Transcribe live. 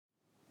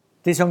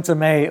弟兄姊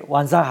妹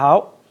晚上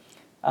好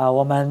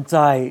我们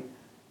在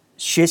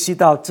学习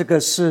到这个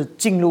是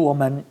进入我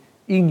们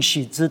应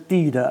许之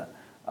地的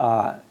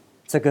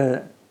这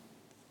个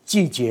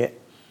季节。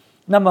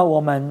那么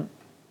我们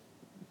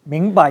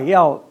明白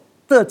要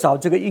得着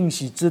这个应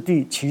许之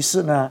地，其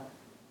实呢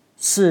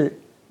是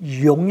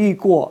容易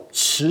过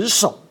持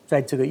守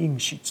在这个应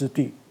许之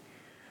地。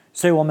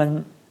所以我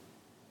们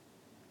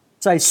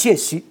在学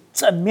习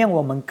怎么样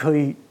我们可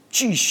以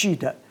继续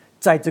的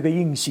在这个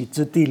应许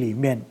之地里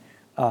面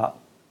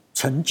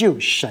成就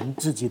神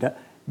自己的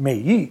美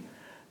意。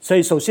所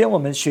以首先我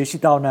们学习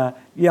到呢，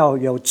要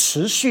有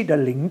持续的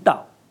领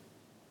导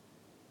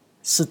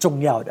是重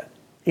要的，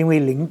因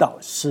为领导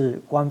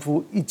是关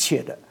乎一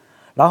切的。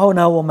然后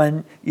呢，我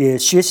们也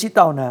学习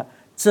到呢，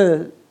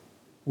这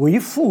为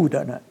父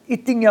的呢，一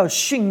定要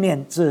训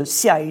练这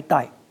下一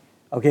代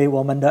 ，OK，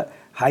 我们的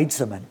孩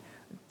子们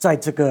在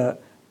这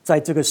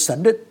个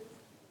神的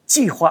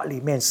计划里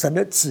面，神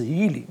的旨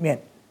意里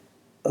面，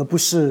而不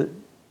是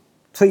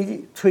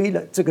推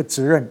了这个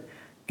责任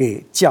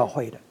给教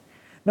会的。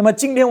那么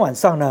今天晚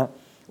上呢，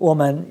我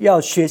们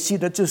要学习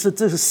的就是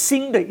这是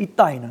新的一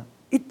代呢，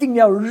一定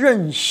要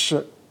认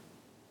识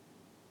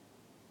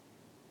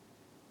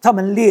他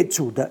们列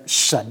祖的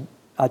神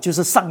就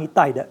是上一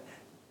代的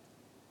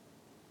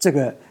这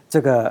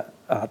个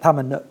他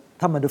们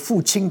的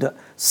父亲的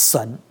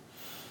神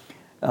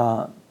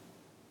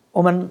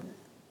我们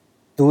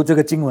读这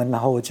个经文，然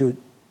后我就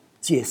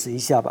解释一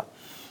下吧。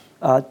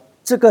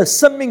这个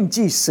申命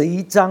记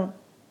11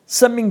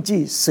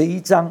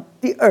章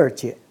第2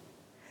节，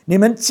你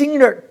们今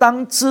日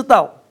当知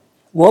道，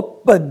我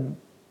本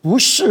不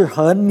是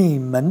和你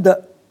们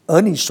的儿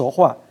女说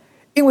话，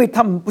因为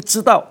他们不知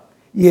道，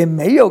也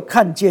没有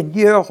看见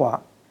耶和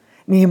华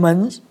你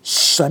们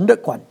神的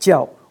管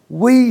教、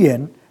威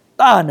严、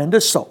大能的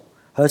手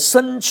和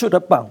伸出的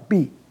膀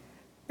臂，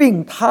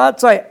并他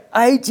在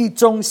埃及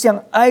中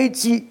向埃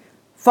及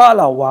法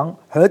老王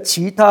和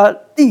其他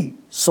地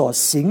所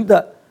行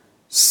的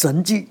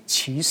神迹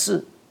奇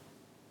事，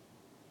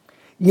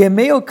也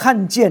没有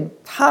看见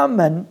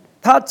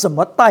他怎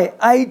么带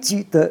埃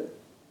及的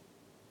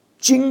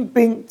军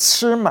兵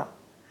吃马，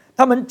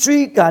他们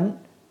追赶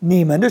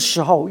你们的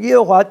时候，耶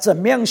和华怎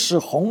么样使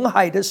红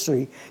海的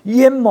水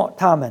淹没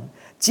他们，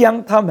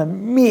将他们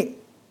灭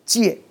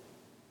绝，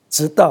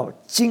直到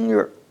今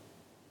日。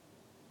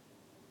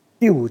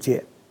第5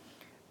节，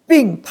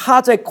并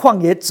他在旷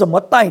野怎么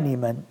带你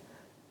们，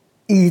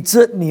以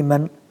致你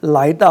们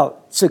来到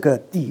这个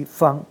地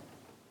方。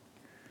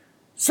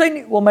所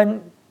以我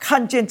们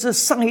看见这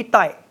上一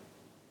代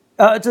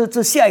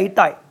这下一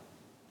代，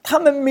他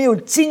们没有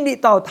经历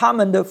到他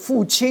们的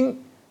父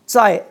亲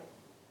在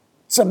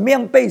怎么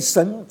样被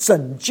神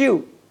拯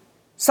救，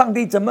上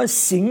帝怎么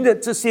行的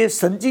这些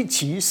神迹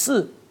奇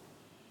事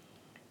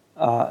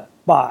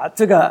把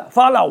这个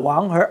法老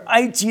王和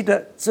埃及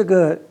的这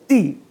个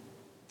地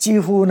几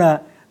乎呢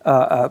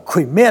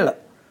毁灭了。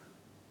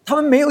他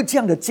们没有这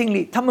样的经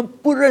历，他们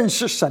不认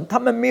识神，他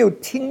们没有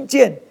听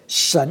见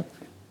神。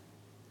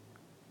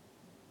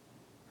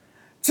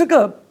这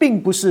个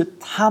并不是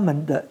他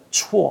们的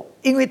错，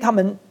因为他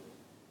们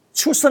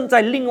出生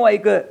在另外一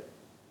个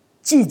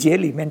季节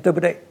里面，对不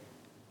对？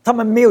他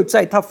们没有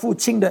在他父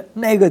亲的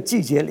那个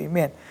季节里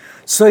面，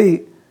所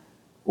以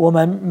我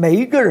们每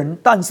一个人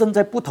诞生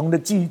在不同的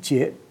季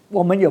节，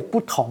我们有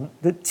不同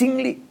的经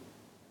历。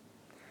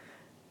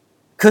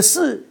可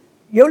是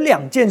有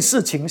2件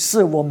事情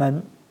是我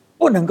们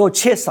不能够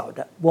缺少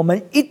的，我们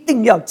一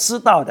定要知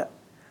道的，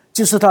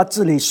就是他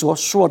这里所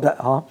说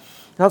的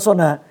他说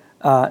呢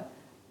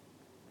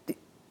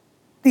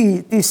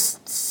第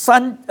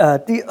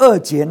2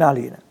节那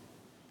里呢，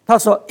他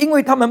说因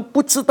为他们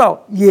不知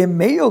道，也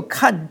没有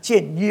看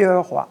见耶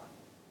和华，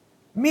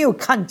没有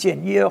看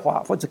见耶和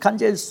华，或者看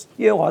见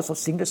耶和华所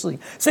行的事情。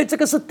所以这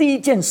个是第一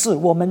件事，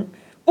我们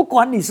不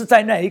管你是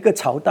在哪一个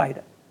朝代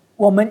的，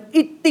我们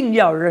一定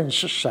要认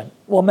识神，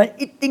我们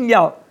一定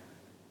要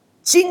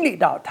经历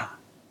到他。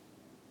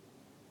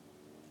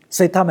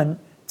所以他们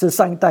这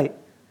上一代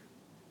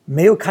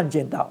没有看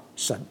见到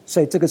神，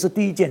所以这个是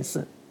第一件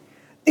事。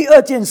第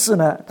2件事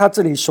呢，他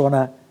这里说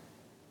呢，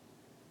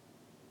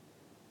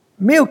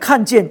没有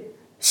看见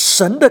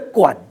神的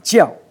管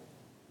教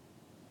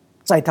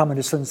在他们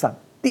的身上。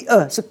第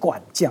2是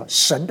管教，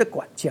神的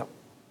管教。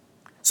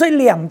所以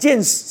2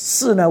件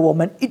事呢，我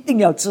们一定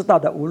要知道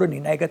的，无论你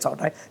哪一个朝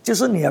代，就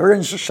是你要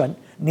认识神，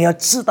你要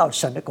知道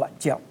神的管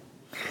教。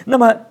那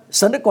么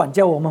神的管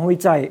教，我们会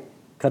在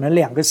可能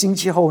2个星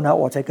期后呢，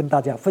我才跟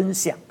大家分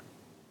享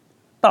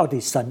到底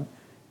神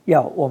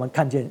要我们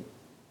看见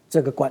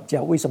这个管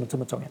教为什么这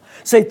么重要。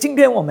所以今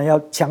天我们要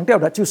强调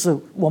的就是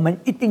我们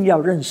一定要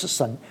认识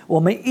神，我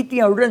们一定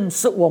要认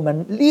识我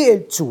们列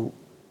祖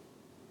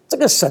这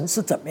个神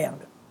是怎么样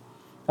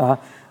的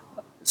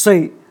所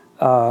以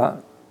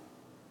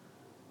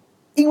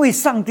因为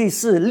上帝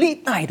是历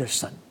代的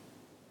神，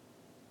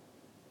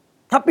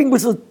他并不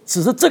是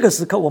只是这个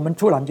时刻我们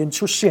突然间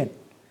出现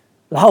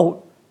然后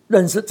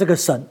认识这个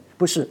神，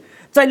不是，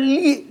在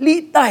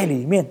历代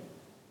里面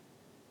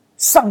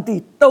上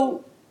帝都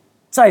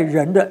在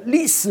人的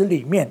历史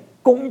里面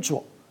工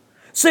作。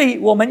所以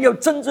我们要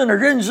真正的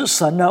认识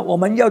神呢，我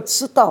们要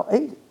知道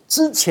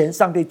之前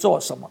上帝做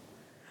什么，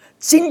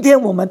今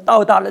天我们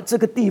到达了这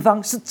个地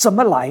方是怎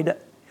么来的，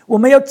我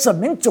们要怎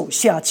么走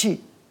下去，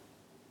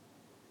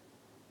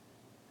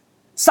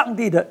上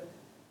帝的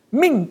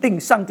命定，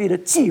上帝的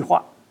计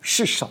划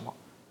是什么。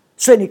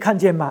所以你看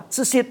见吗？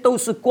这些都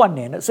是关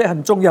联的，所以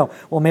很重要，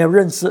我们要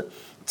认识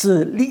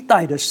这历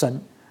代的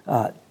神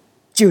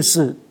就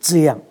是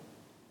这样。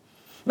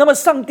那么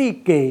上帝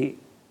给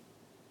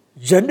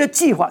人的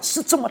计划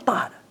是这么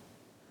大的，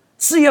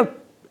是要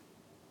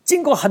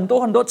经过很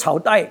多很多朝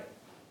代，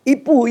一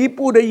步一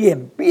步的演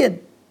变，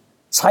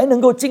才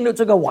能够进入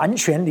这个完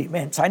全里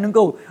面，才能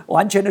够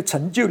完全的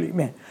成就里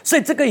面。所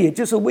以这个也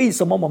就是为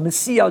什么我们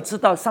需要知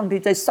道上帝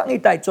在上一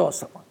代做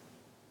什么，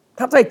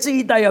他在这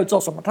一代要做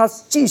什么，他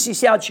继续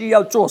下去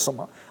要做什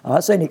么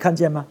所以你看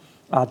见吗？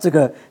这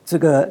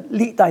个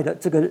历代的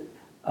这个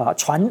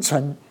传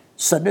承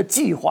神的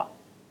计划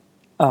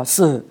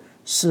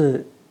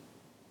是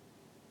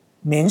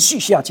连续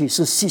下去，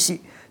是息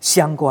息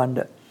相关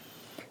的。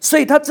所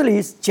以他这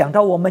里讲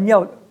到我们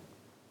要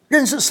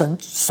认识神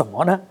什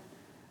么呢？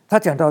他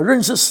讲到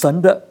认识神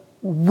的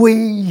威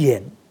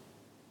严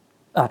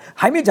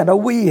还没有讲到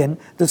威严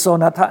的时候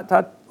呢，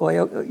我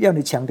要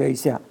你强调一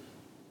下，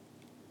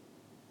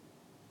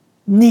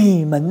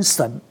你们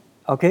神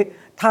OK，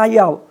 他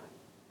要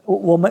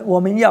我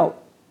们要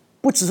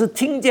不只是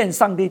听见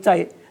上帝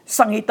在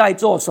上一代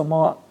做什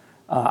么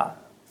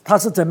他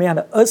是怎么样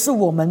的，而是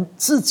我们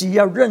自己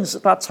要认识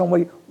他，成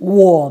为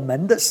我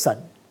们的神。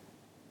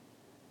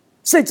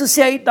所以这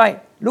下一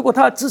代如果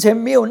他之前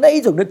没有那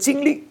一种的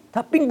经历，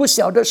他并不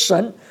晓得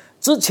神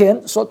之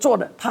前所做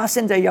的，他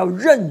现在要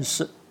认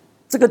识。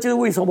这个就是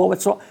为什么我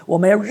说我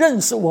们要认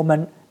识我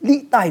们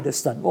历代的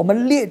神，我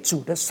们列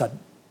祖的神，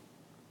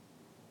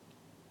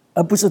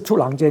而不是突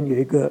然间有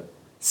一个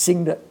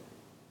新的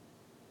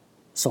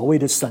所谓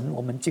的神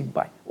我们敬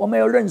拜。我们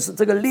要认识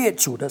这个列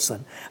祖的神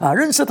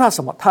认识他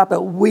什么？他的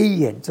威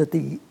严，这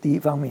第一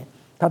方面，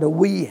他的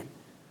威严，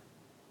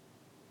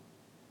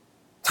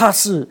他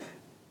是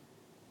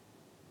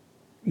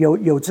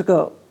有这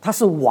个，他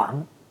是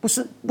王，不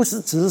是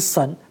只是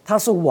神，他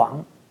是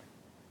王，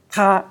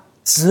他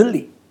治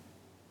理，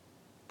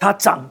他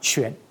掌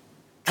权，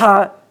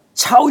他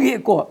超越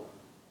过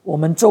我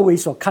们周围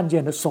所看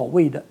见的所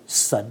谓的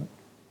神，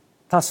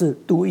他是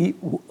独一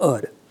无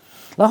二的。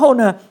然后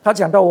呢，他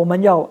讲到我们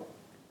要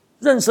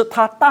认识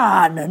他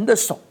大能的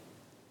手，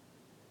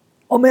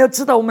我们要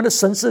知道我们的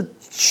神是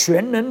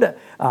全能的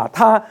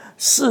他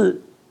是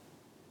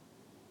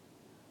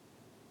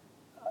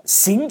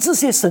行这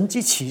些神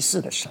迹奇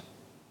事的神，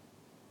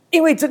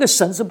因为这个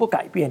神是不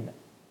改变的，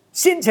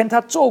先前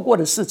他做过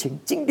的事情，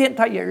今天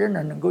他也仍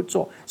然能够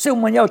做。所以我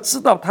们要知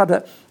道他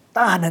的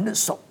大能的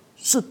手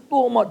是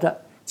多么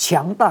的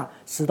强大，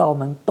使到我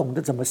们懂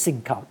得怎么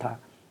信靠他。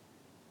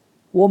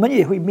我们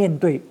也会面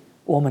对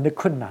我们的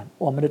困难，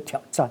我们的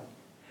挑战，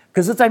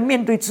可是在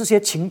面对这些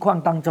情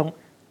况当中，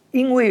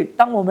因为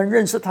当我们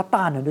认识他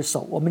大能的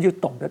手，我们就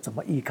懂得怎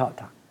么依靠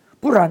他，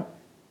不然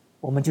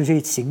我们就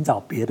去寻找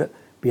别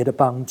的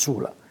帮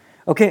助了。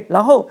 OK，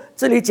 然后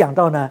这里讲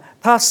到呢，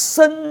他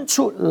伸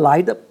出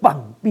来的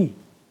膀臂，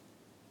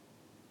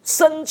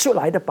伸出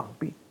来的膀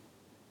臂，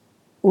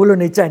无论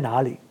你在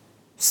哪里，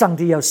上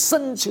帝要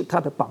伸出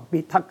他的膀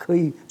臂，他可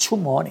以触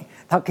摸你，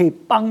他可以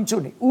帮助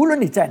你，无论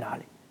你在哪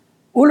里，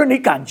无论你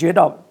感觉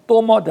到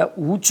多么的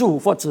无助，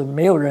或者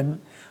没有人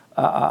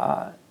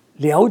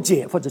了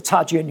解或者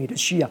察觉你的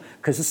需要，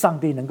可是上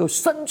帝能够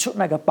伸出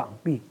那个膀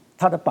臂，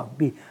他的膀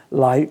臂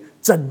来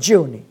拯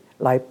救你，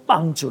来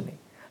帮助你。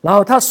然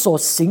后他所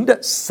行的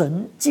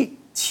神迹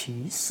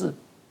奇事，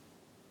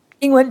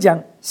英文讲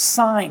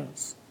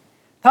signs，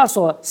 他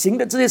所行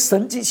的这些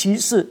神迹奇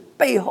事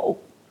背后，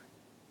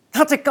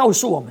他在告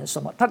诉我们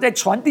什么？他在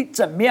传递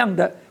怎么样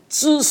的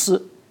知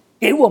识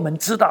给我们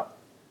知道，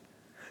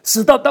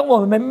使到当我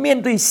们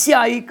面对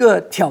下一个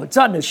挑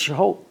战的时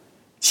候，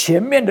前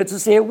面的这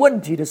些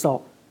问题的时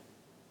候，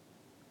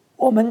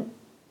我们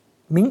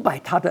明白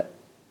他的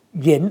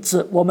原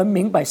则，我们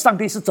明白上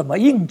帝是怎么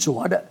运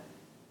作的，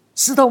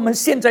使得我们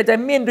现在在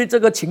面对这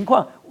个情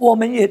况，我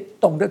们也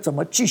懂得怎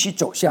么继续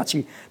走下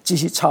去，继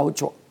续操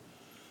作。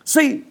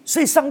所以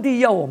上帝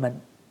要我们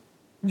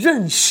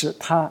认识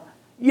他，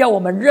要我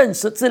们认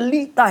识这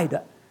历代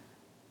的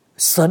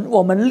神，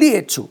我们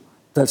列祖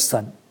的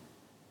神，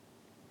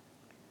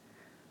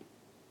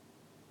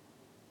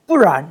不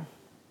然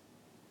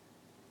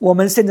我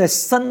们现在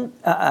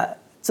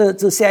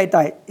这下一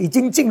代已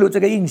经进入这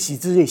个应许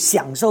之地，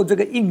享受这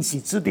个应许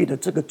之地的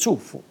这个祝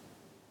福，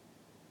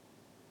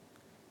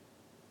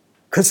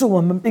可是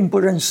我们并不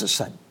认识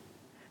神，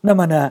那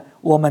么呢，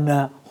我们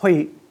呢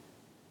会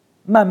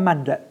慢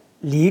慢的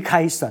离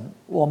开神，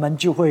我们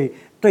就会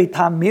对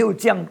他没有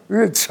这样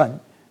热忱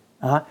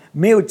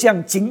没有这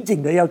样紧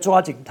紧的要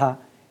抓紧他，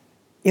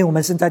因为我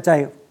们现在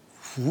在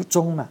福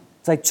中嘛，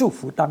在祝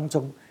福当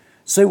中，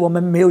所以我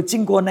们没有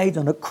经过那一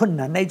种的困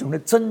难，那一种的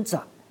挣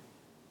扎，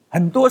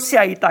很多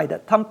下一代的，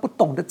他们不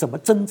懂得怎么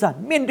征战，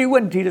面对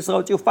问题的时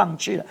候就放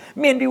弃了，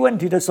面对问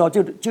题的时候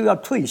就要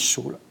退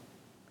缩了。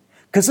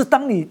可是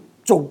当你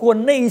走过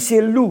那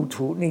些路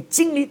途，你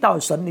经历到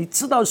神，你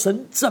知道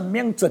神怎么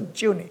样拯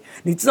救你，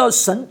你知道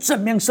神怎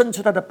么样伸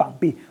出他的膀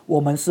臂，我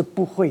们是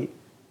不会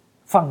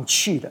放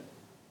弃的。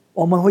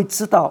我们会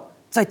知道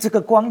在这个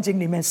光景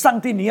里面，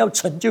上帝你要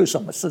成就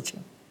什么事情。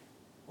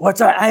我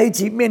在埃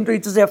及面对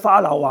这些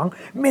法老王，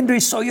面对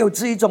所有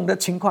这一种的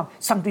情况，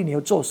上帝你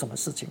要做什么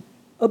事情，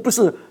而不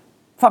是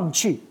放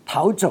弃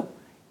逃走，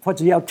或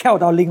者要跳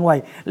到另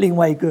外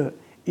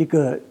一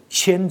个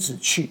圈子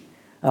去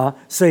啊！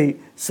所以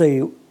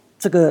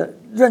这个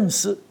认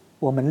识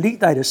我们历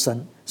代的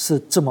神是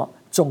这么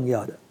重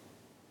要的。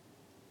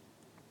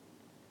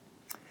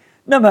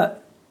那么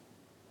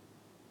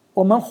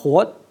我们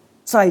活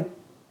在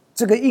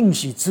这个应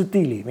许之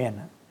地里面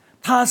呢，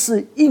它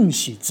是应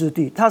许之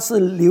地，它是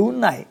流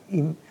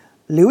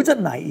着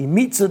奶与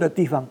蜜汁的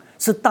地方，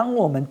是当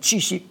我们继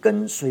续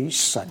跟随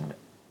神的。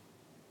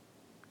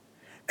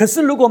可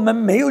是如果我们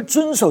没有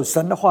遵守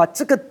神的话，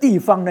这个地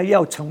方呢，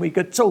要成为一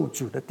个咒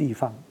诅的地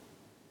方。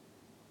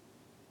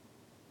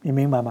你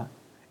明白吗？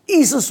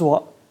意思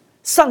说，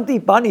上帝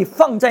把你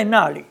放在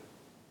那里，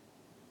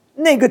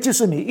那个就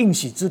是你应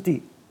许之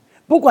地。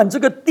不管这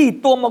个地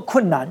多么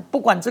困难，不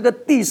管这个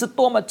地是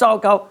多么糟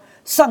糕，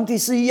上帝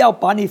是要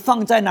把你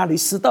放在那里，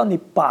使到你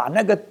把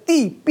那个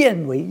地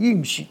变为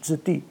应许之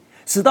地，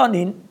使到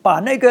你把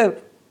那个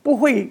不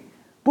会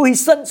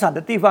生产的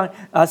地方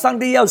上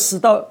帝要使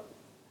到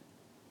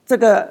这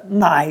个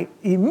奶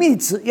与蜜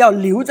汁要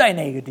留在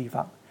那个地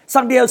方，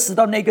上帝要使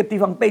到那个地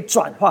方被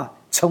转化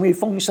成为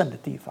丰盛的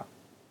地方。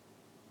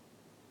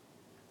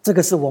这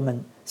个是我们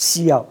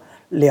需要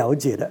了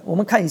解的。我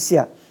们看一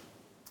下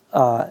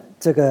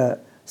这个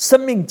申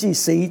命记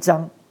11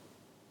章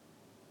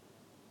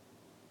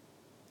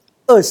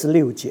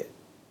26节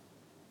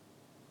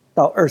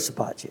到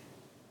28节，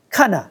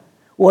看啊，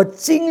我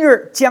今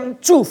日将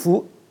祝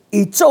福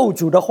与咒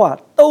诅的话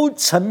都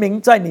陈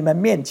明在你们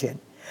面前，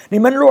你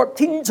们若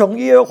听从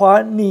耶和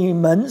华你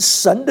们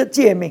神的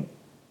诫命，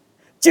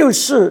就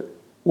是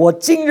我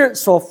今日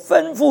所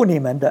吩咐你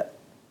们的，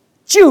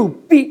就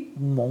必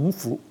蒙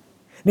福。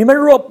你们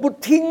若不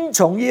听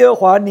从耶和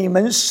华你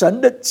们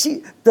神的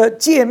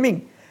诫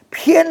命，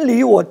偏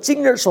离我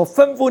今日所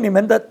吩咐你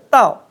们的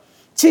道，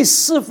去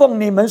侍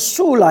奉你们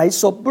素来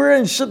所不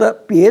认识的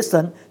别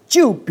神，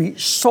就必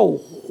受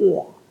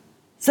祸。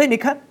所以你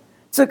看，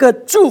这个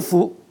祝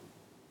福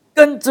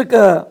跟这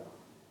个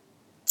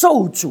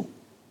咒诅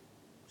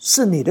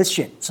是你的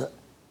选择。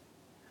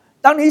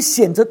当你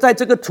选择在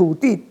这个土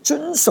地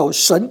遵守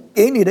神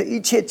给你的一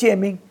切诫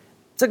命，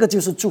这个就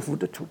是祝福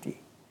的土地。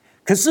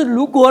可是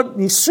如果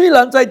你虽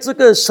然在这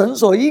个神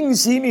所应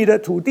许你的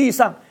土地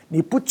上，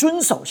你不遵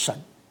守神，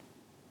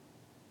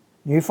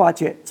你会发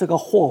觉这个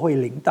祸会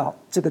临到，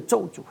这个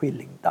咒诅会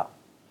临到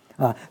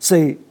所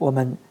以我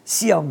们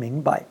需要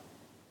明白，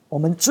我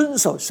们遵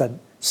守神，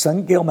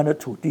神给我们的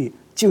土地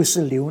就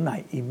是流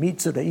奶与蜜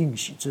汁的应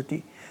许之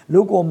地。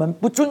如果我们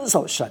不遵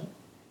守神，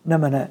那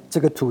么呢，这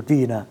个土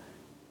地呢，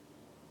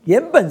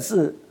原本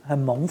是很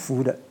蒙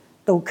福的，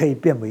都可以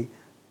变为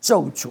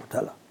咒诅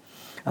的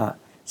了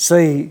所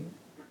以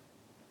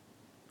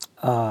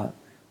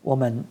我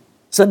们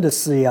真的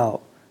是要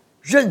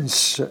认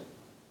识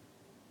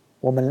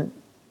我们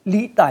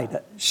历代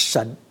的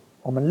神，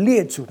我们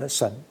列祖的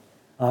神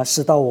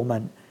使到我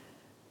们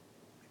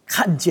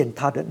看见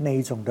他的那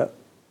一种的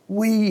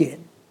威严，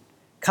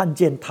看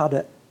见他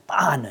的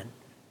大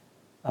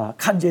能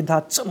看见他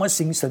这么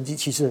行神迹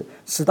奇事，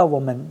使到我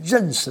们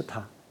认识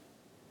他，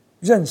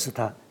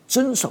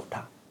遵守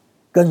他，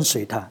跟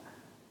随他，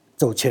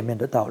走前面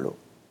的道路。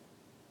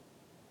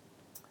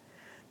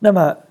那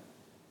么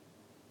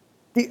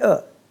第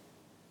二，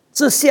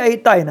这下一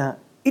代呢，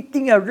一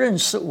定要认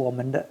识我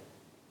们的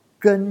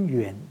根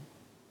源。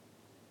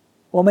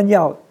我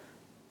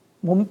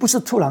们不是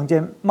突然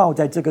间冒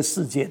在这个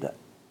世界的，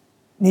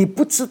你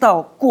不知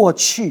道过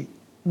去，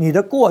你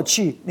的过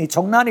去，你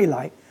从哪里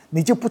来，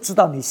你就不知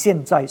道你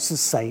现在是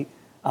谁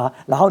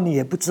然后你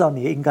也不知道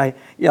你应该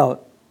要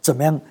怎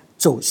么样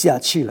走下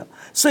去了。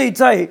所以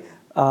在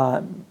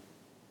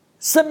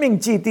申命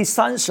记第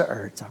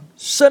32章，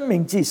申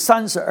命记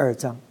32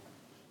章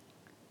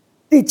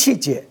第7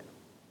节，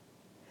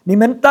你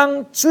们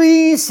当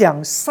追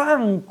想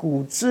上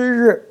古之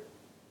日，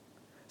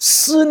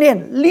思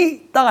念历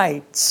代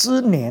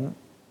之年。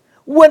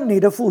问你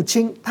的父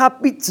亲，他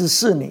必指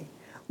示你；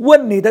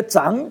问你的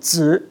长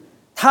子，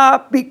他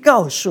必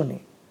告诉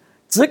你。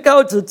只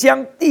高子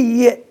将地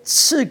业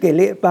赐给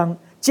列邦，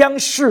将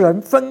世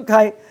人分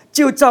开，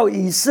就照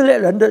以色列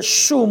人的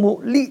数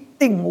目立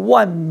定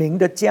万民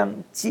的疆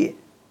界。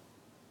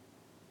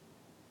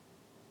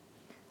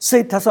所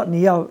以他说，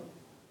你要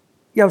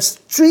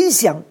追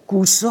想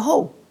古时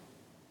候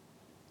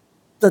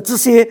的这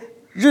些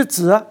日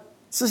子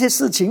这些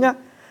事情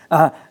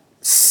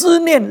思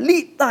念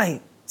历代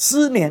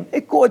之年。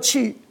过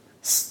去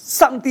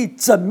上帝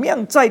怎么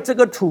样在这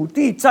个土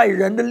地，在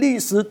人的历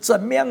史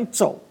怎么样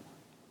走，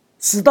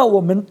使到我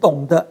们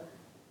懂得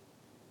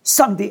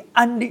上帝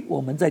安立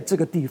我们在这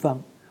个地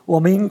方，我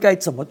们应该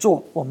怎么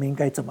做，我们应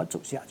该怎么走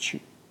下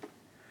去。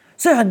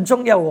所以很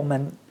重要，我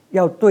们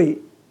要对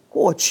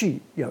过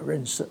去有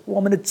认识，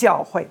我们的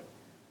教会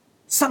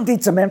上帝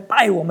怎么样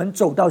带我们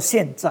走到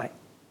现在，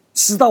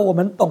直到我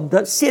们懂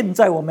得现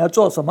在我们要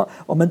做什么，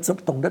我们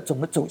懂得怎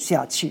么走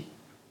下去。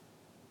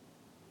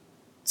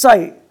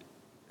在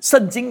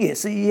圣经也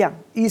是一样，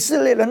以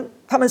色列人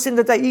他们现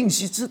在在应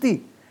许之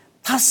地，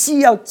他需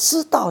要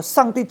知道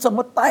上帝怎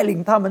么带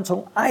领他们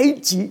从埃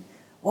及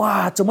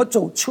怎么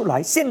走出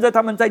来。现在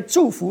他们在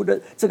祝福的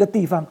这个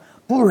地方，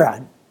不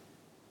然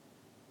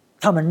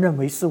他们认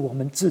为是我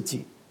们自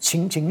己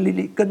勤勤力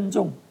力耕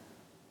种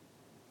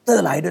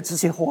得来的这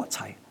些货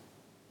财，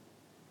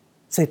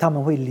所以他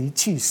们会离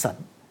弃神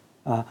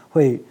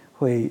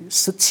会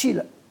失去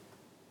了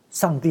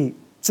上帝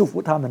祝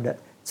福他们的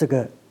这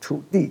个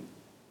土地。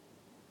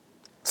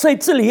所以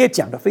这里也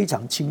讲得非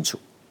常清楚，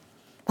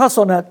他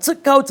说呢，至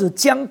高者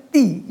将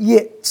地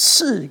业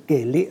赐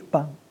给列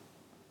邦。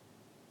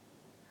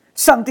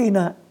上帝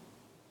呢，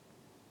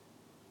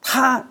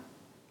他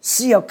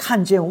是要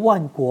看见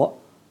万国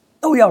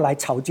都要来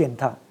朝见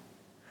他，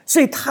所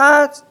以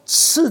他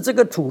赐这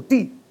个土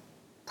地，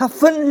他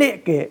分裂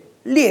给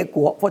列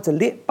国或者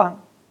列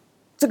邦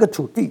这个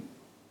土地，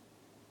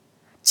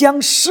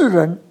将世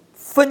人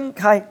分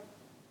开，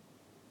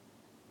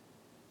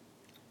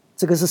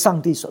这个是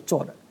上帝所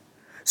做的。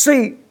所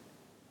以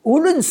无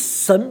论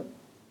神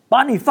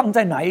把你放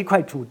在哪一块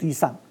土地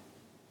上，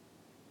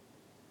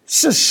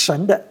是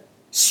神的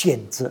选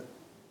择，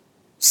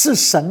是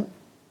神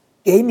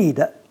给你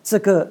的这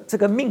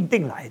个命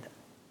定来的。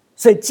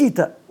所以记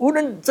得，无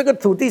论这个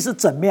土地是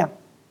怎么样，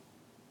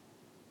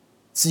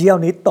只要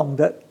你懂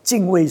得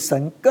敬畏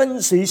神，跟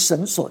随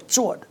神所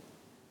做的，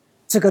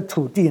这个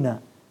土地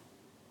呢，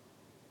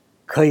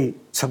可以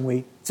成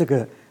为这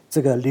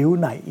个流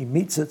奶与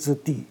蜜汁之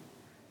地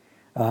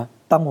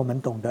当我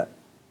们懂得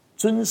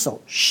遵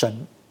守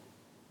神，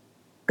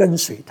跟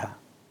随他。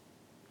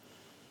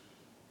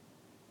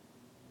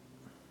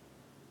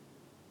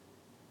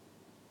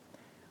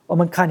我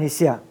们看一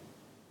下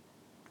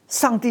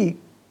上帝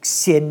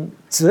选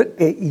择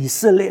给以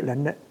色列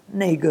人的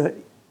那个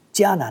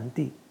迦南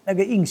地，那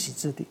个应许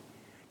之地，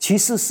其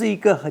实是一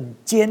个很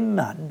艰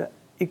难的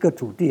一个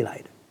土地来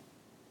的。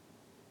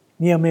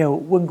你有没有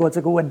问过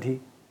这个问题？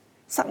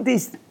上帝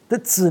的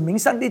子民，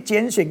上帝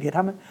拣选给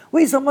他们，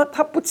为什么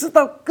他不知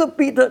道隔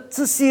壁的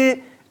这些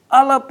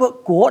阿拉伯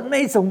国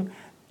那种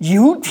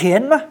油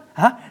田吗？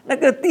那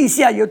个地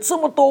下有这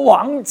么多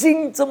黄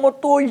金，这么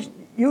多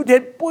油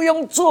田，不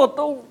用做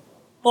都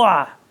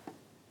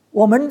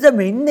我们认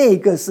为那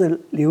个是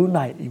流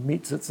奶与蜜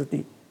汁之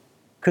地，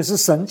可是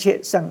神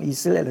却向以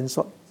色列人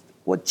说，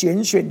我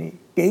拣选你，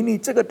给你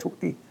这个土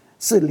地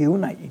是流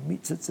奶与蜜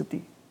汁之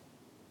地。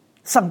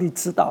上帝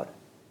知道的。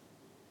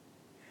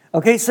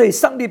OK， 所以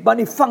上帝把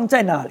你放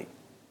在那里，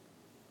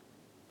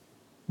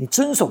你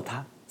遵守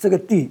他，这个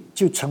地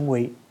就成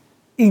为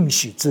应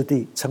许之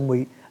地，成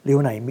为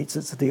流奶与蜜汁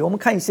之地。我们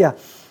看一下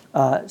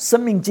申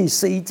命记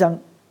11章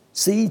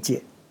11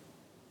节，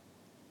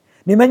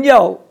你们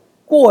要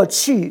过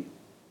去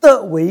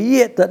得为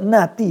业的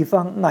那地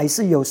方，乃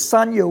是有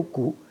山有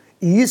谷，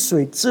雨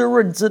水滋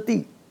润之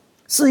地，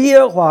是耶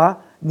和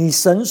华你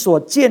神所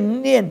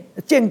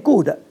眷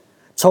顾的。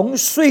从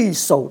岁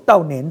首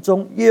到年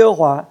终，耶和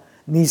华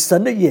你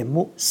神的眼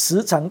目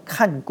时常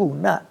看顾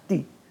那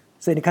地。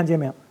所以你看见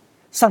没有？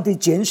上帝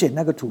拣选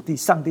那个土地，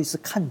上帝是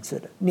看着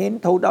的，年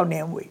头到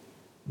年尾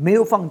没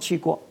有放弃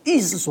过。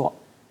意思说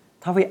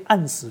他会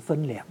按时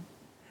分粮，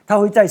他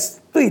会在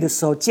对的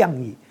时候降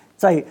雨，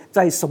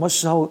在什么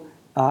时候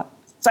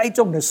栽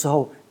种的时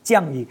候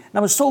降雨，那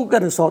么收割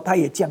的时候他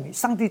也降雨。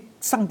上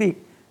帝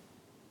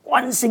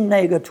关心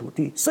那个土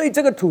地，所以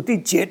这个土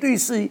地绝对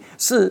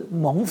是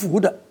蒙福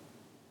的。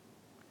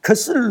可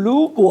是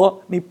如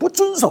果你不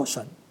遵守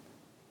神，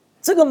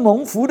这个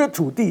蒙福的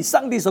土地，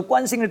上帝所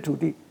关心的土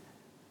地，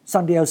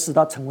上帝要使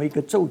它成为一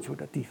个咒诅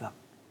的地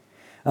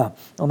方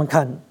我们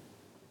看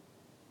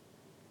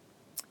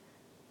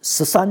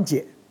13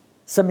节，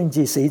申命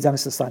记11章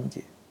13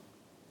节，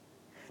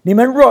你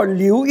们若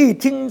留意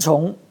听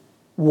从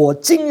我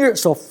今日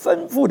所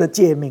吩咐的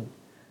诫命，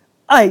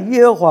爱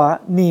耶和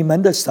华你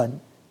们的神，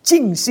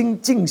尽心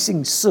尽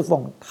性侍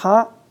奉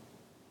他，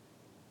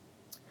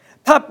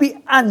他必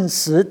按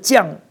时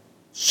降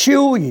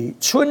秋雨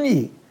春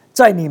雨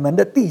在你们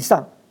的地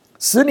上，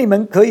使你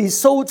们可以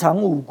收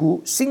藏五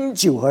谷、新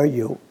酒和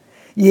油，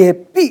也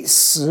必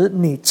使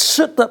你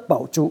吃得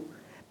饱足，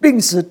并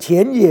使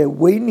田野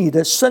为你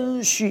的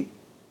生畜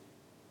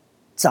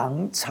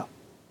长草。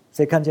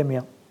所以看见没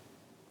有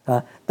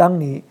当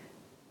你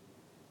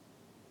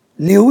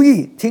留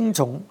意听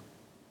从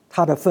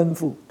他的吩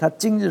咐，他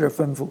今日的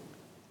吩咐，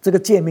这个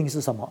诫命是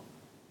什么？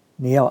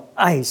你要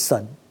爱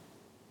神，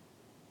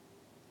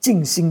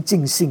尽心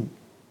尽性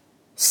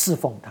侍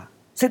奉他。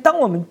所以当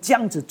我们这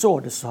样子做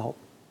的时候，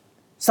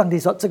上帝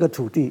说这个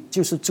土地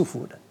就是祝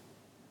福的，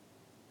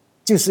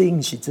就是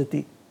应许之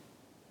地。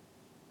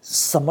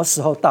什么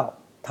时候到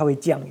他会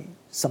降雨，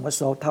什么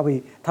时候他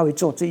会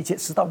做这一切，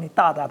直到你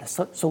大大的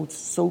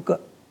收割。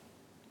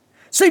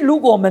所以如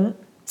果我们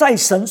在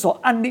神所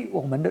安立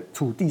我们的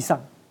土地上，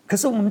可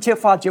是我们却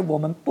发觉我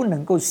们不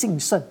能够兴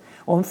盛，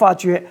我们发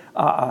觉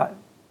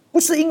不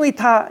是因为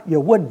他有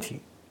问题，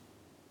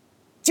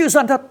就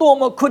算他多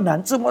么困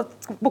难，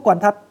不管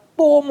他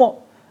多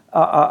么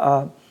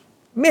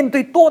面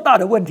对多大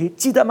的问题，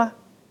记得吗？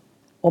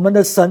我们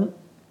的神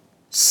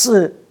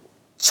是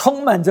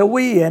充满着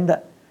威严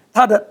的，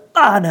他的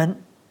大能，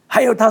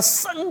还有他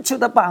伸出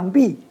的膀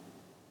臂，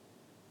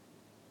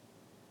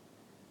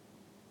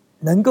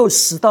能够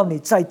使到你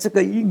在这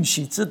个应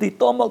许之地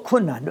多么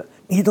困难的，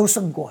你都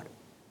胜过了，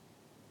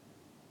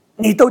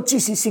你都继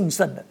续兴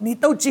盛的，你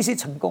都继续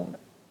成功的。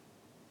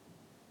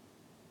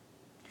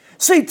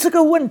所以这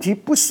个问题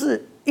不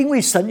是因为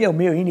神有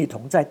没有与你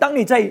同在。当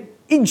你在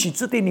应许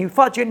之地，你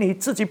发觉你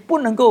自己不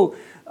能够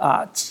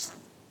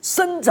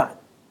伸展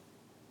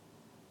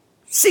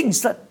兴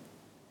盛，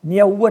你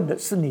要问的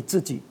是你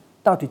自己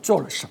到底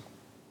做了什么，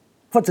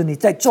或者你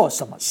在做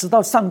什么，使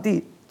到上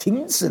帝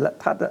停止了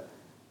他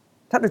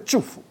的祝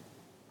福，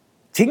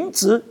停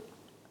止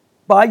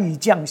把雨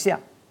降下，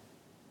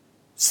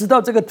使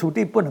到这个土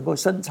地不能够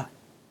生产。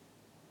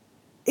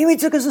因为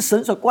这个是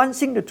神所关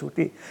心的土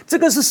地，这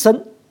个是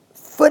神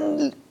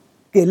分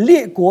给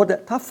列国的，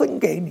他分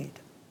给你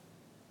的，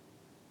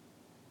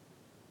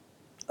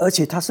而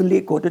且他是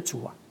列国的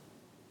主啊。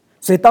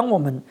所以当我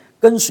们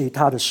跟随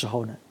他的时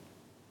候呢，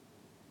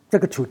这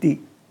个土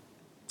地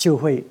就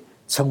会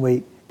成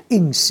为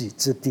应许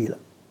之地了。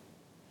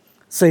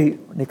所以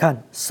你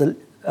看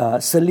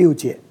16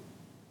节，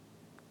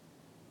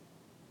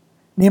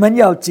你们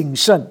要谨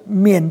慎，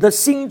免得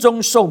心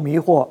中受迷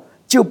惑，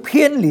就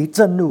偏离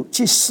正路，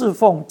去侍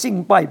奉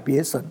敬拜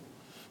别神。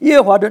耶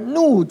和华的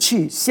怒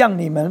气向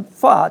你们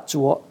发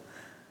作，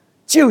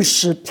就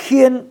使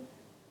天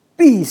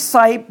闭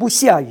塞不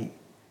下雨，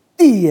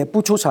地也不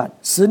出产，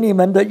使你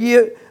们的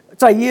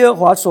在耶和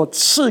华所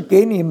赐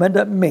给你们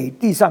的美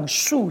地上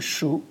速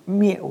速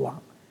灭亡。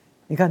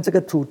你看，这个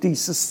土地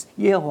是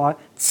耶和华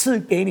赐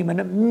给你们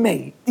的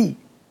美地，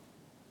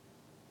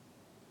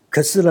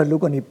可是呢，如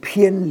果你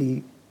偏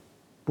离、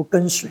不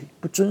跟随、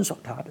不遵守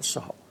它的时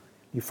候，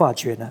你发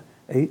觉呢，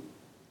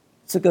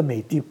这个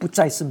美地不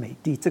再是美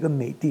地，这个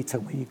美地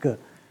成为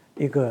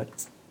一个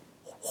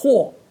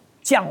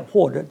降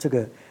祸的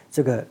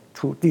这个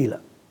土地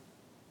了。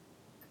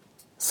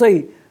所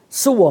以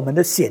是我们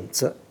的选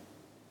择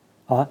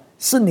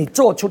是你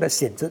做出的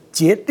选择，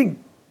决定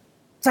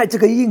在这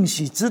个应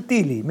许之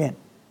地里面，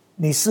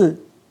你是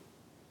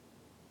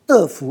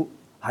得福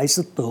还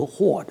是得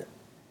祸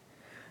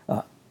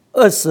的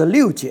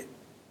26节，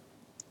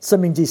申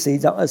命记11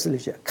章26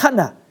节，看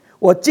哪，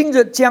我今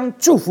日将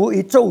祝福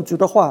与咒诅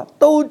的话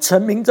都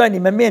陈明在你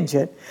们面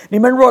前，你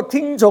们若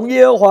听从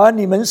耶和华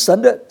你们神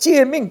的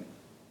诫命，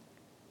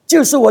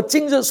就是我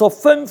今日所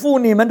吩咐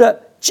你们的，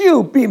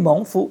就必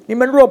蒙福。你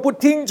们若不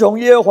听从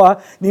耶和华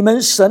你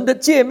们神的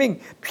诫命，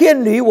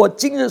偏离我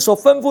今日所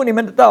吩咐你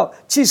们的道，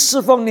去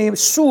侍奉你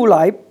素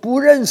来不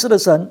认识的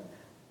神，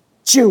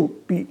就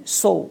必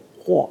受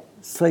祸。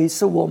所以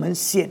是我们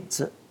选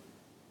择，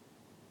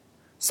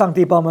上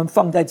帝把我们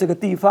放在这个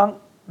地方，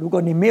如果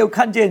你没有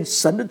看见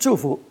神的祝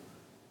福，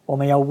我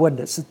们要问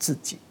的是自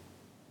己，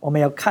我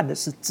们要看的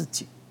是自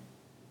己，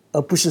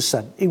而不是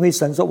神。因为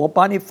神说，我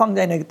把你放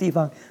在那个地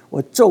方，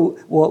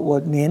我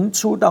年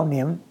初到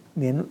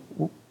年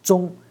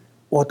中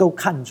我都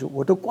看住，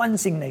我都关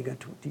心那个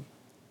土地。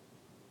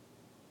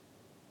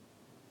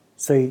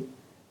所以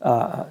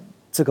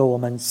这个我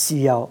们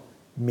需要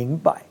明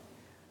白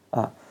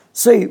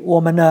所以我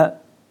们呢，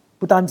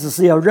不单只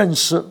是要认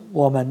识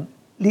我们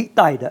历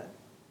代的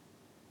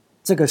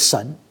这个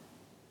神，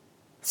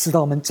使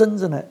到我们真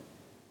正的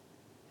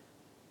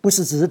不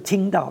是只是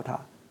听到他，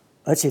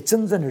而且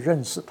真正的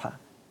认识他，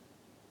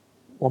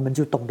我们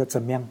就懂得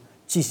怎么样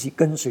继续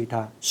跟随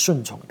他，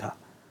顺从他。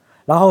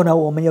然后呢，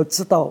我们要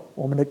知道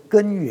我们的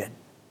根源，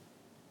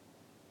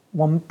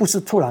我们不是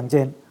突然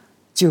间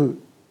就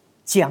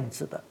这样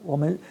子的，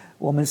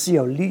我们是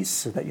有历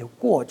史的，有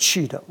过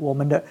去的，我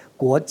们的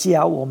国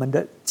家、我们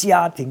的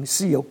家庭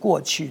是有过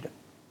去的。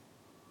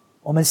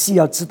我们需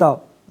要知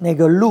道那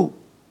个路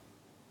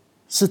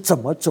是怎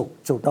么走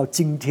到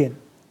今天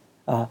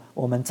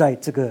我们在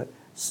这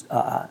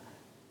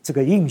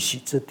个应许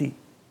之地。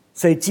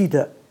所以记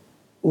得，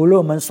无论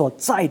我们所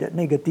在的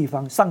那个地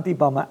方，上帝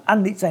把我们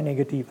安立在那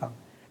个地方，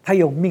他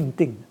有命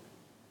定的，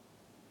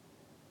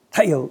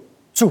他有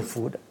祝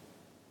福的。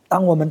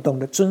当我们懂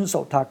得遵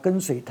守他，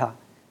跟随他，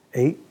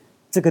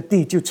这个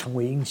地就成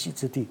为应许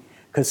之地。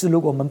可是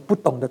如果我们不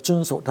懂得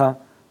遵守他，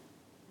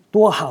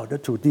多好的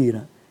土地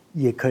呢，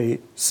也可以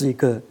是一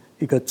个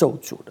咒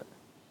诅的，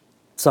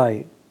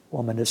在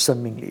我们的生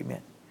命里面。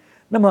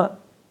那么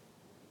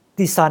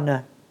第三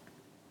呢，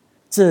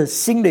这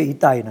新的一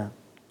代呢，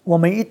我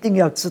们一定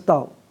要知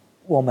道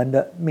我们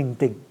的命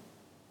定，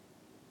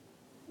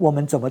我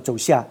们怎么走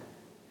下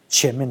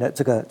前面的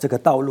这个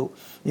道路。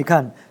你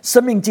看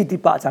申命记第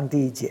8章第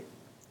1节，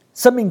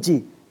申命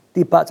记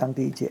第8章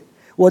第1节，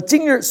我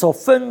今日所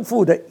吩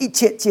咐的一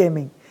切诫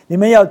命，你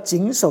们要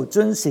谨守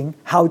遵行，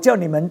好叫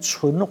你们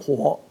存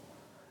活，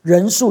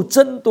人数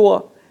增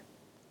多，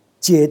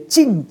解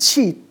尽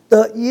气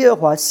得耶和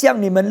华向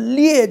你们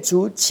列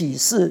祖起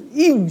誓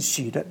应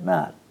许的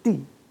那地。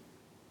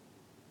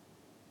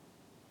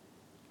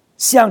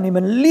向你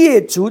们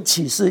列祖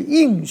起誓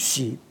应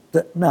许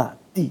的那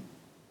地。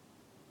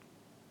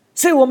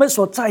所以我们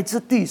所在之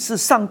地是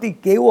上帝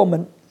给我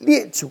们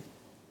列祖。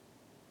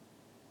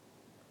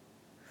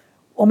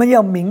我们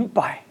要明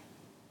白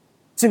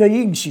这个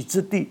应许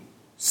之地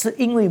是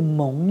因为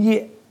蒙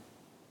业，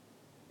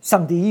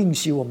上帝应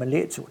许我们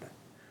列祖的，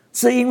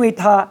是因为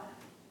他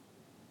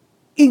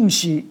应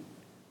许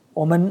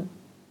我们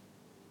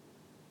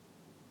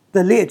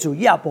的列祖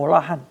亚伯拉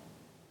罕，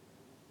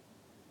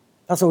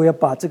他说我要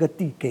把这个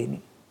地给你，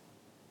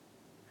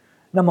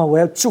那么我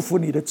要祝福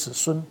你的子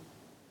孙，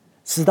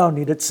直到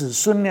你的子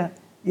孙呢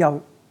要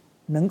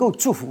能够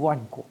祝福万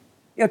国，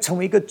要成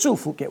为一个祝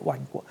福给万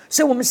国。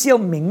所以我们需要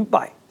明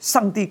白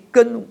上帝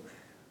跟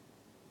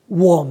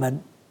我们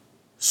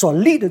所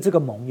立的这个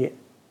盟约。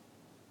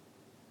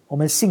我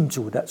们信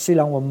主的，虽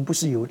然我们不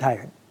是犹太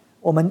人，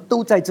我们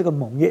都在这个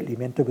盟约里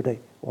面，对不对？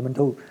我们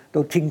都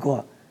听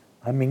过，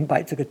很明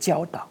白这个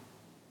教导。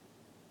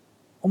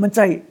我们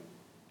在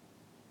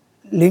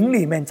灵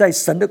里面，在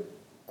神的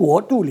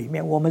国度里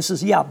面，我们是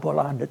亚伯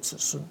拉罕的子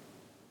孙，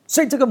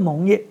所以这个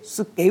盟约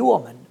是给我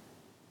们的。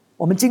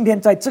我们今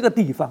天在这个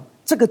地方，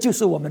这个就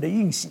是我们的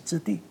应许之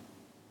地。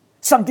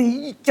上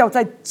帝要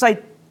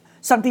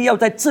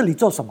在这里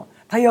做什么？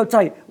他要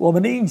在我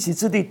们的应许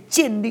之地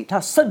建立他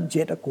圣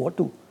洁的国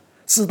度，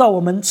使到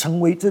我们成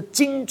为这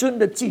金尊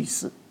的祭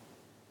司，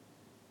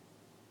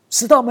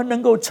使到我们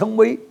能够成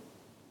为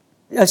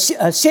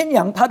宣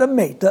扬他的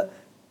美德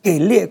给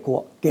列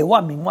国，给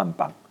万民万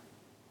邦。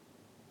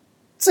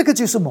这个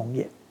就是盟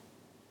约。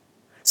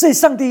所以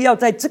上帝要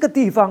在这个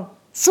地方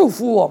祝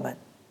福我们，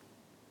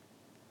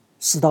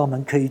使到我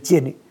们可以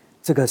建立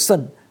这个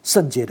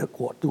圣洁的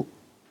国度。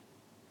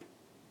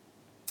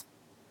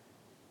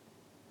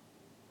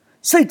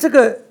所以这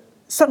个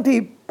上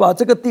帝把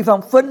这个地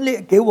方分裂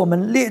给我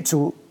们列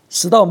祖，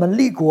使到我们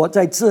立国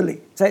在这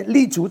里，在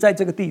立足在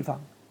这个地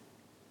方，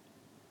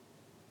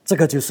这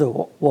个就是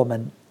我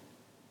们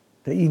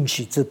的应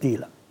许之地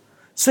了。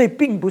所以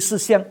并不是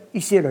像一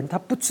些人他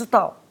不知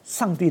道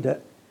上帝的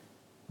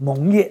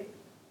盟约，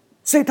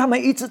所以他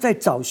们一直在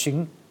找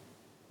寻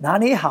哪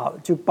里好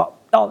就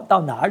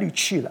到哪里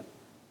去了。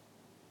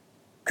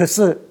可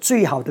是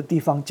最好的地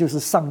方就是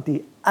上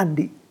帝按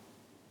立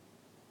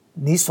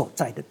你所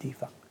在的地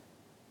方。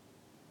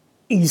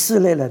以色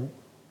列人，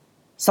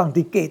上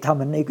帝给他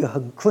们那个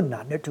很困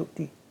难的土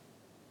地，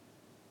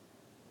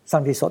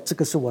上帝说这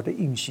个是我的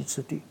应许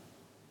之地。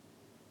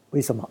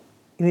为什么？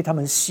因为他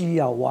们需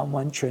要完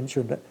完全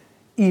全的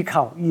依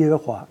靠耶和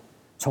华，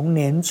从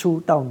年初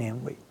到年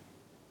尾，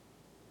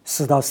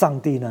使到上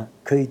帝呢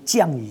可以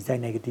降雨在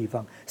那个地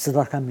方，使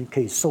到他们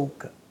可以收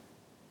割。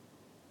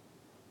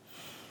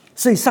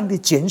所以上帝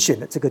拣选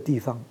了这个地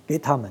方给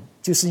他们，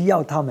就是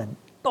要他们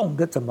懂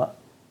得怎么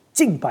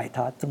敬拜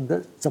他，懂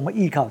得怎么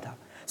依靠他。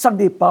上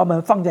帝把我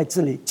们放在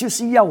这里，就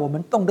是要我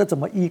们懂得怎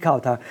么依靠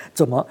他，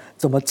怎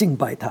么敬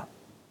拜他，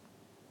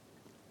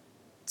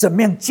怎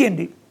么样建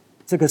立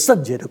这个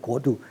圣洁的国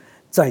度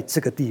在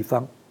这个地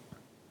方。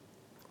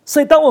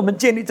所以当我们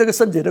建立这个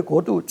圣洁的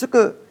国度，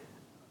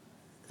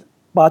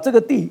把这个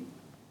地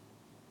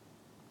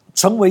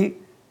成为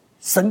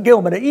神给我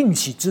们的应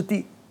许之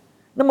地，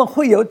那么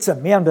会有怎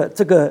么样的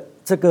这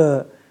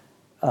个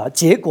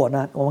结果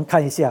呢？我们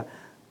看一下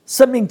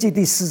申命记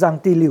第4章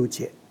第6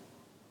节。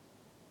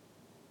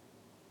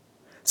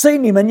所以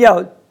你们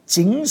要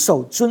谨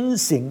守遵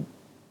行，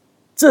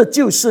这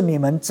就是你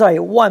们在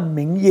万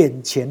民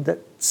眼前的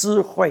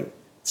智慧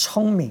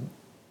聪明。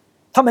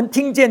他们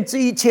听见这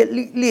一切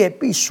律例，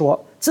必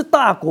说：这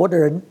大国的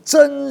人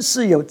真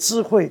是有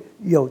智慧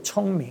有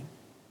聪明。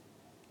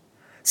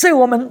所以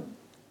我们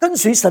跟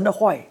随神的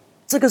话语，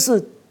这个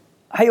是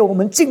还有我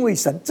们敬畏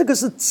神，这个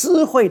是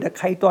智慧的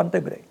开端，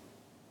对不对？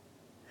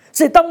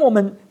所以当我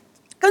们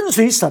跟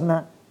随神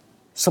呢，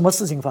什么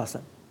事情发生？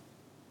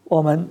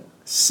我们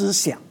思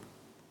想，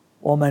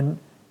我们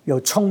有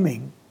聪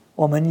明，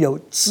我们有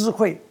智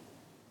慧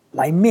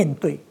来面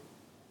对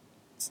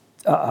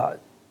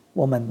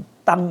我们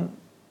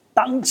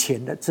当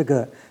前的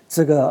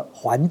这个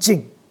环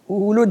境，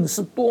无论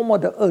是多么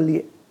的恶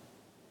劣，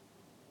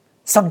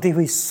上帝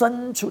会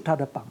伸出他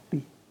的膀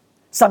臂，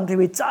上帝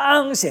会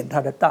彰显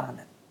他的大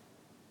能，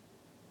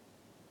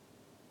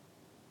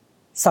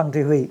上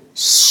帝会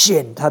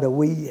显他的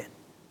威严，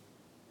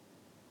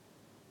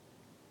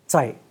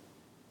在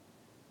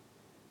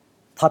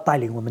他带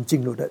领我们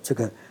进入的这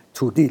个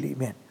土地里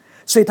面。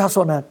所以他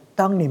说呢，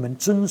当你们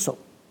遵守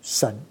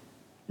神，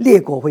列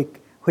国会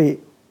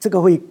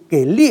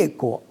给列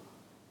国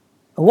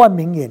万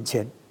民眼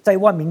前，在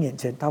万民眼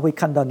前他会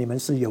看到你们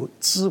是有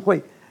智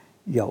慧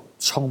有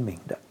聪明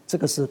的，这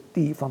个是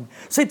第一方面。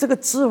所以这个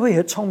智慧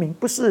和聪明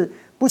不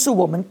是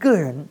我们个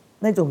人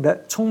那种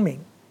的聪明，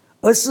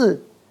而是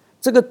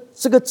这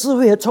个智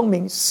慧和聪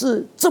明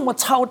是这么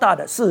超大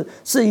的，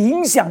是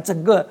影响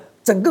整个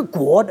整个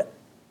国的，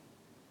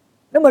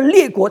那么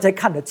列国才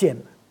看得见。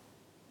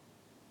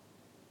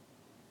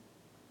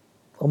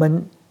我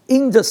们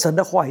因着神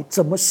的话语，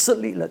怎么设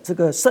立了这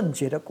个圣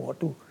洁的国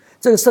度？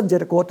这个圣洁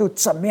的国度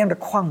怎么样的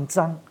扩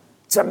张，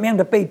怎么样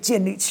的被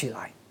建立起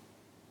来？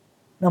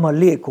那么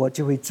列国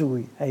就会注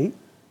意，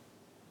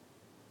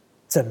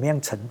怎么样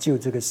成就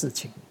这个事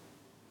情？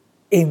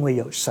因为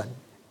有神，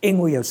因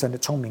为有神的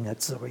聪明和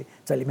智慧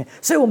在里面。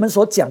所以我们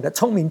所讲的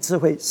聪明智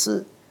慧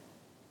是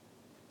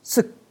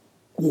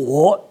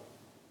国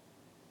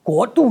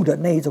度的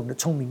那一种的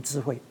聪明智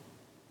慧，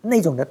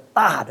那种的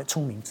大的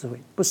聪明智慧，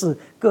不是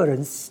个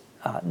人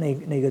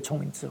那个聪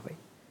明智慧。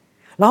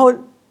然后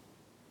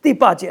第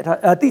8节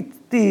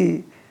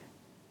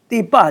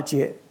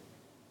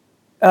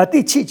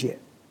第7节，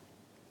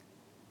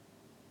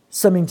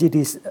申命记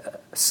第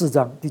4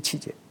章第7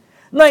节，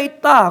那一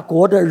大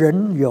国的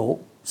人有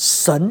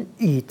神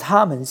与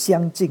他们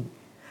相近，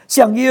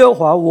像耶和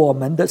华我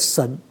们的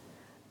神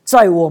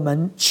在我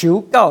们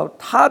求告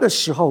他的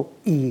时候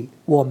与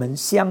我们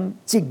相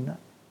近呢。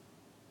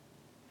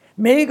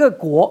每一个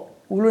国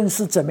无论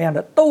是怎么样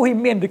的，都会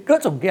面对各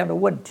种各样的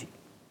问题。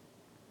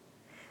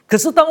可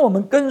是当我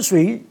们跟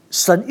随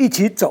神一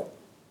起走，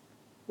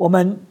我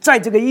们在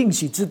这个应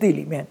许之地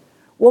里面，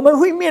我们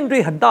会面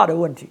对很大的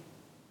问题。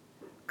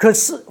可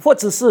是或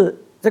者是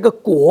这个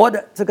国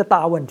的这个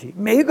大问题，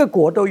每一个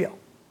国都有，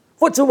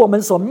或者我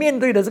们所面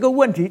对的这个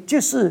问题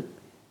就是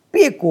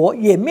别国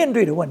也面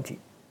对的问题。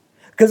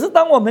可是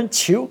当我们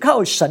求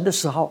靠神的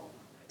时候，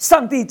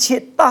上帝却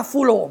答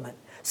复了我们，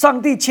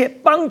上帝却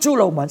帮助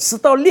了我们，使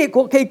到列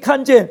国可以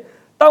看见，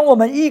当我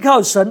们依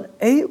靠神，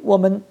我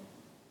们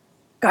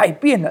改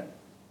变了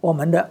我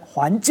们的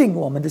环境，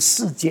我们的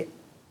世界，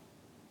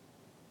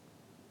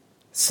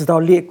使到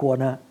列国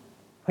呢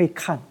会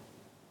看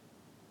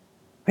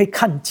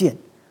见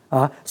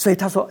所以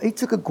他说，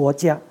这个国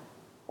家，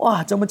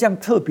哇，怎么这样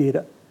特别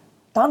的？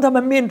当他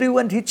们面对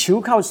问题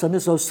求靠神的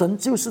时候，神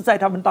就是在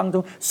他们当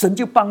中，神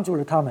就帮助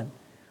了他们，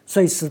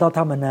所以使到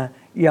他们呢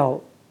要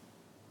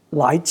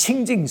来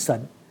亲近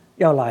神，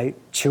要来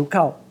求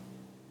靠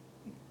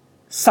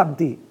上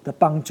帝的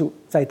帮助，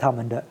在他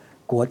们的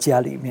国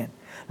家里面。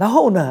然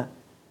后呢，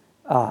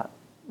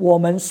我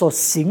们所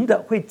行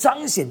的会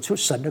彰显出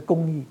神的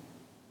公义，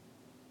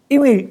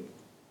因为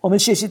我们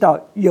学习到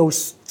有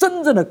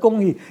真正的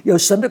公义，有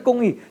神的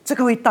公义，这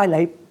个会带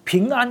来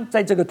平安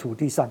在这个土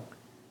地上，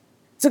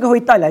这个会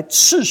带来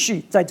秩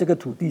序在这个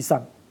土地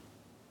上。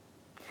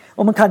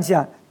我们看一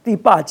下第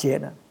8节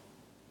呢，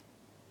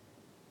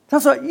他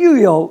说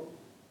又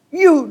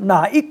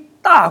哪一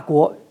大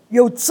国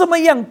有这么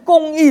样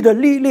公义的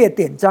律例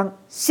典章，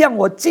像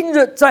我今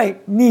日在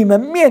你们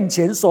面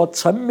前所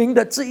陈明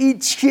的这一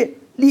切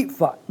律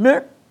法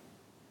呢？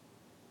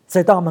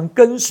所以当我们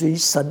跟随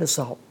神的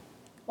时候，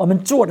我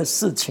们做的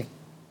事情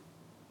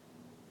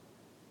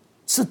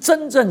是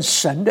真正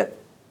神的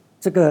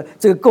这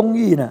个公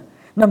义呢，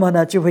那么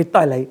呢就会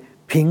带来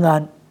平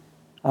安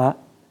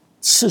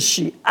秩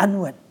序安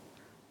稳，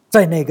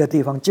在那个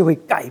地方就会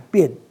改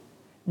变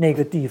那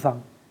个地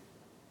方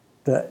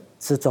的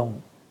这种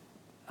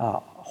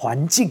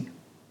环境。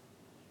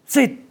所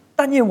以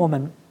但愿我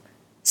们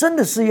真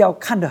的是要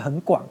看得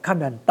很广，看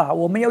得很大，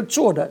我们要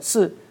做的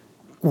是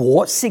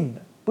国性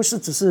的，不是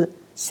只是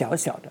小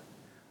小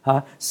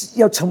的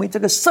要成为这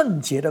个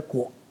圣洁的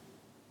国，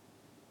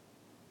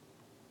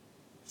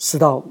使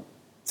到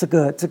这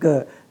个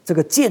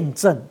见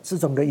证这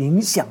种的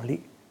影响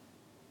力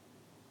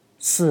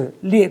是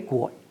列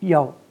国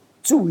要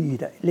注意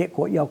的，列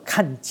国要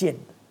看见的。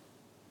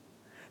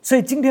所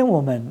以今天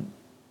我们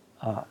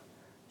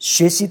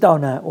学习到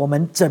呢，我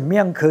们怎么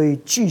样可以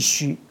继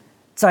续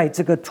在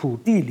这个土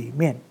地里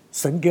面，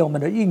神给我们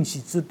的应许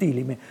之地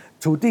里面，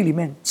土地里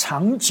面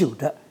长久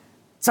的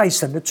在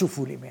神的祝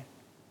福里面，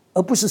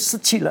而不是失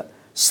去了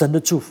神的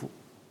祝福。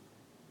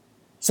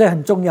所以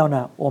很重要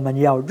呢，我们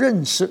要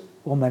认识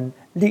我们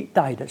历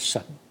代的神，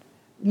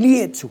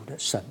列祖的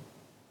神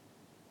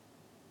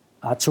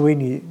除非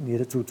你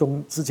的祖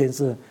宗之前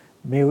是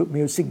没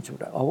有信主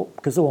的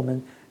可是我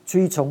们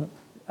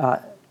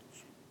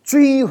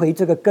追回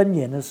这个根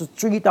源呢，是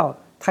追到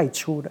太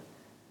初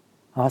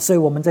的所以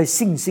我们在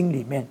信心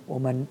里面，我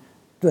们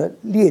的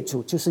列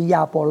祖就是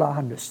亚伯拉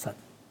罕的神，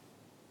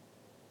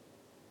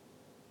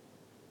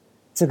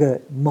这个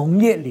盟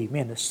约里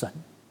面的神。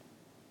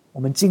我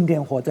们今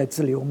天活在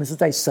这里，我们是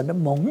在神的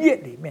盟约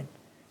里面，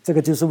这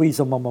个就是为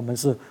什么我们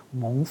是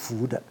蒙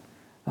福的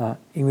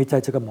因为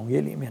在这个盟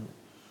约里面。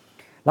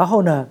然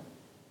后呢，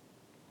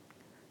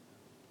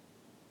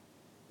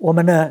我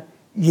们呢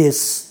也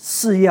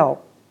是要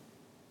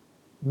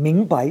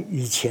明白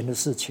以前的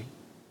事情，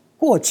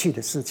过去的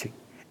事情，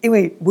因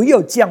为唯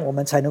有这样我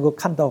们才能够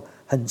看到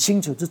很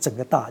清楚这整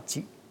个大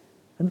计。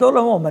很多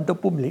人我们都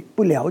不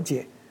了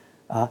解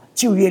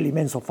旧约里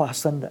面所发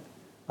生的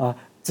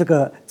这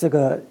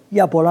个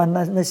亚伯拉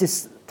罕那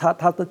些他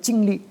的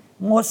经历，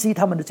摩西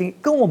他们的经历，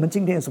跟我们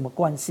今天有什么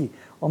关系？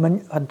我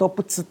们很多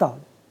不知道的，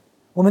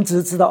我们只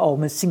是知道我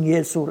们信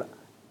耶稣了，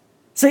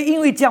所以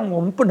因为这样，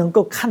我们不能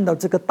够看到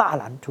这个大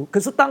蓝图。可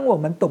是当我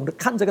们懂得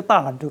看这个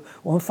大蓝图，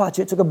我们发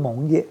觉这个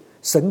盟约，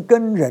神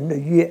跟人的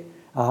约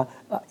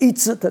一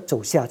直的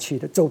走下去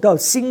的，走到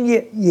新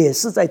约也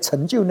是在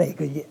成就那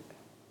个约。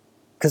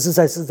可是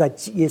是在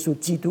耶稣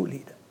基督里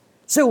的，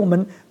所以我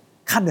们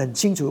看得很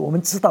清楚，我们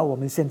知道我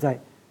们现在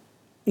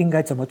应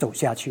该怎么走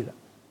下去了。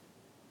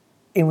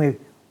因为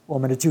我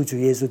们的救主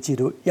耶稣基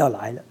督要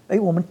来了，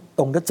我们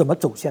懂得怎么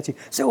走下去，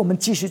所以我们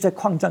继续在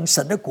扩张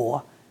神的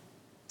国，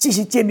继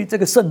续建立这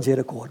个圣洁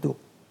的国度，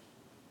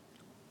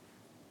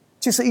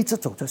就是一直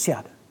走着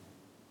下的。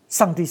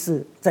上帝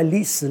是在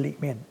历史里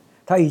面，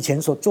他以前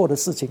所做的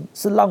事情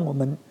是让我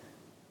们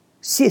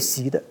学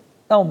习的，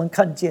让我们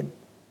看见，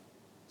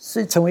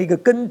是成为一个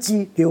根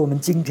基，给我们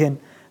今天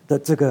的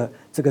这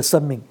个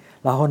生命。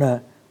然后呢，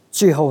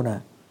最后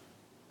呢，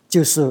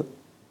就是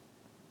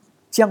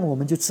这样，我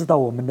们就知道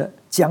我们的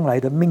将来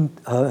的命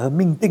和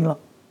命定了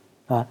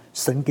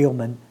神给我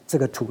们这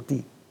个土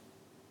地，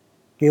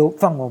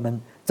放我们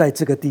在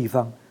这个地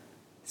方，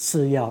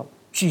是要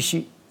继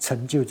续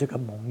成就这个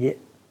盟约。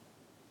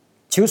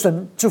求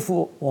神祝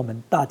福我们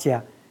大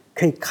家，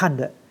可以看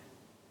得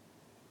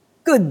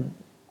更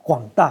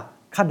广大，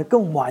看得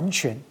更完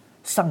全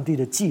上帝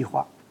的计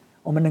划。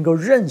我们能够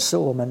认识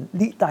我们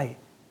历代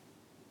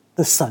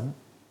的神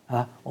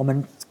我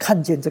们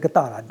看见这个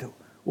大蓝图，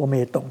我们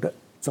也懂得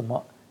怎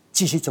么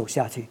继续走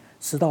下去，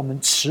直到我们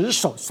持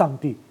守上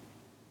帝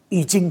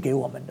已经给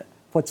我们的，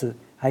或者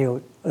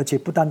而且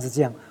不单是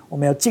这样，我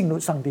们要进入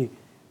上帝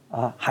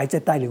还在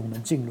带领我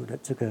们进入的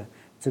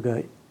这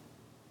个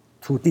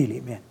土地里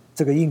面，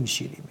这个应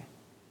许里面。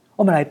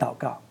我们来祷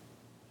告。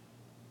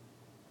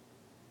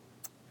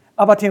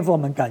阿爸天父，我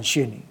们感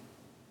谢你，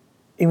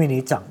因为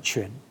你掌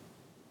权，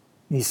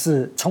你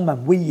是充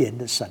满威严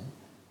的神，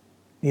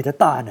你的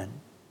大能，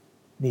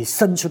你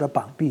伸出的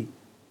膀臂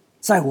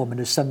在我们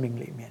的生命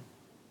里面。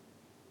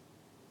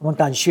我们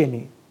感谢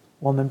你，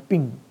我们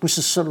并不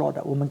是失落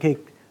的，我们可以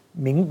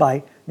明白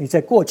你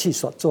在过去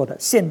所做的，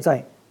现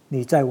在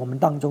你在我们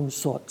当中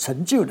所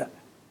成就的，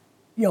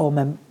要我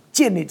们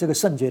建立这个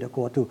圣洁的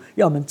国度，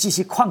要我们继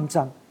续扩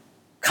张，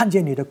看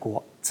见你的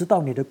国，直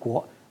到你的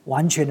国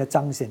完全的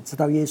彰显，直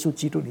到耶稣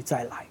基督你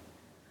再来。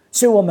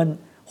所以我们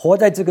活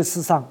在这个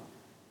世上，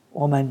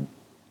我们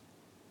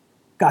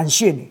感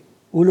谢你，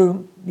无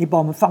论你把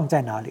我们放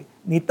在哪里，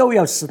你都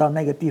要使到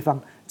那个地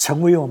方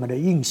成为我们的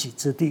应许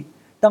之地。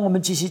当我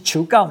们继续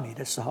求告你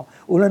的时候，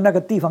无论那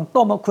个地方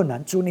多么困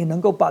难，主你能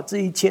够把这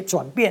一切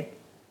转变，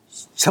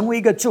成为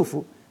一个祝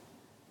福，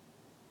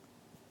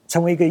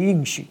成为一个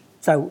应许，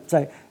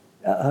在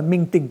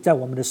命定在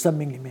我们的生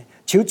命里面。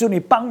求主你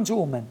帮助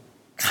我们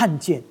看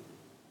见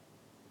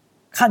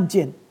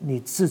你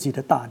自己的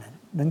大能，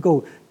能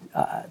够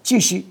继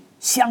续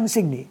相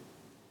信你，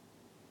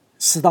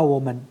使到我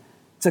们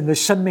整个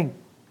生命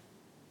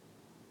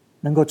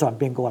能够转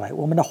变过来，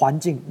我们的环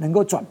境能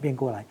够转变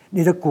过来，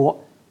你的国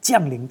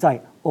降临在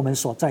我们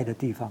所在的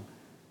地方，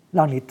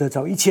让你得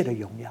着一切的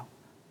荣耀，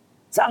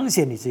彰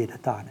显你自己的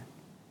大能。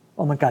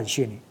我们感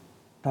谢你，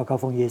祷告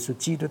奉耶稣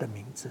基督的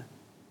名字，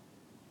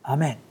阿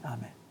们，阿们。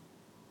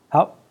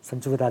好，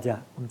神祝福大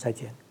家，我们再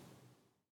见。